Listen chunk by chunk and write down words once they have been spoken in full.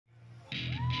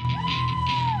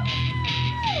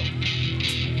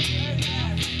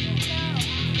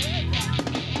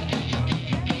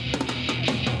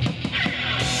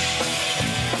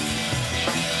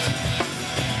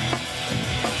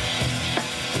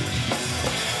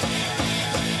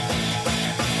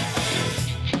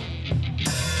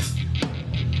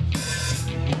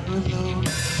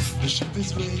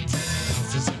is waiting,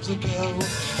 how's this to go?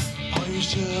 Are you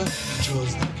sure?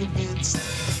 Joe's not convinced,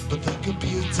 but the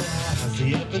computer has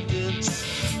the evidence.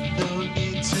 No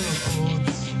need to vote.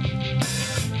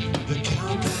 The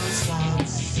countdown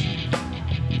starts.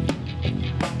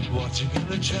 Watching in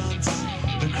a trance,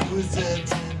 the crew is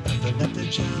dead and they left a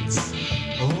chance.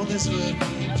 All this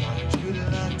working, trying to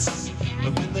relax.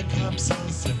 Up in the capsule,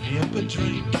 send me up a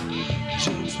drink.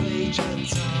 Jokes, Major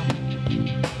Tom.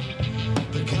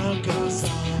 The count goes on.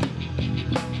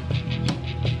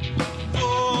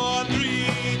 4, 3,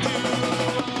 2, 1.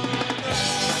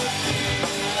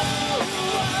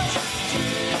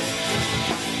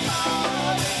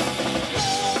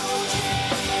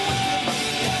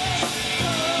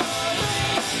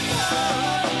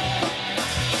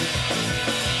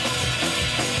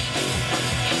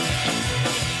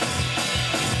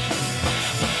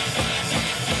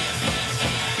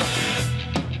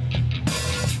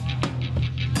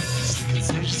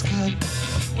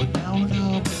 We're now in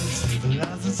opens, the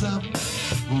lines is up.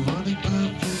 We're running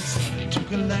perfect, starting to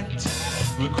collect.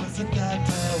 Request the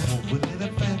data, move within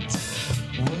effect.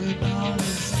 We're now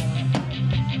listening.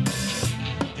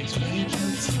 Thanks for your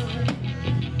time.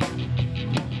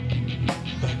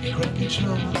 Back in ground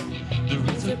control. There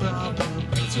is a problem,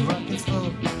 it's a rocket's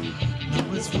fault.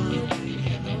 Now it's fine,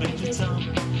 and the Major Tom.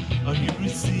 Are you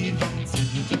receiving? Send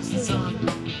your doses on.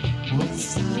 We're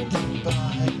standing by.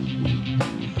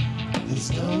 There's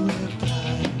no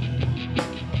reply.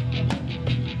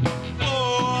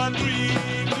 4, 3,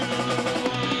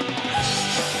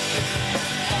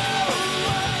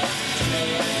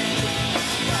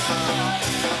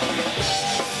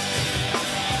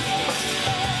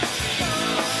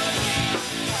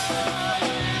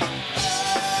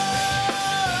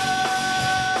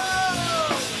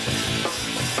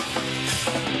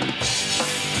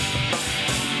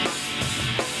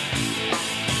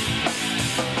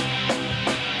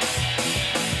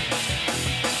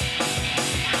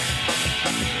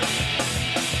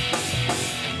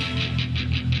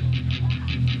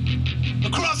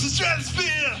 2,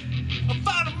 stratosphere, I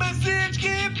found a message,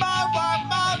 give my wife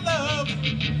my love,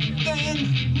 then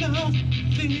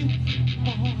nothing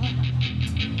more.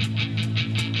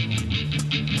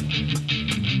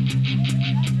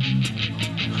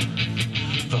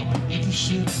 From beneath the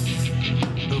ship,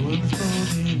 no one is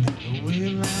floating, no one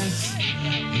realizes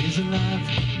he's alive,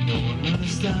 no one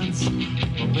understands.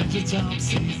 When Major Tom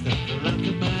sees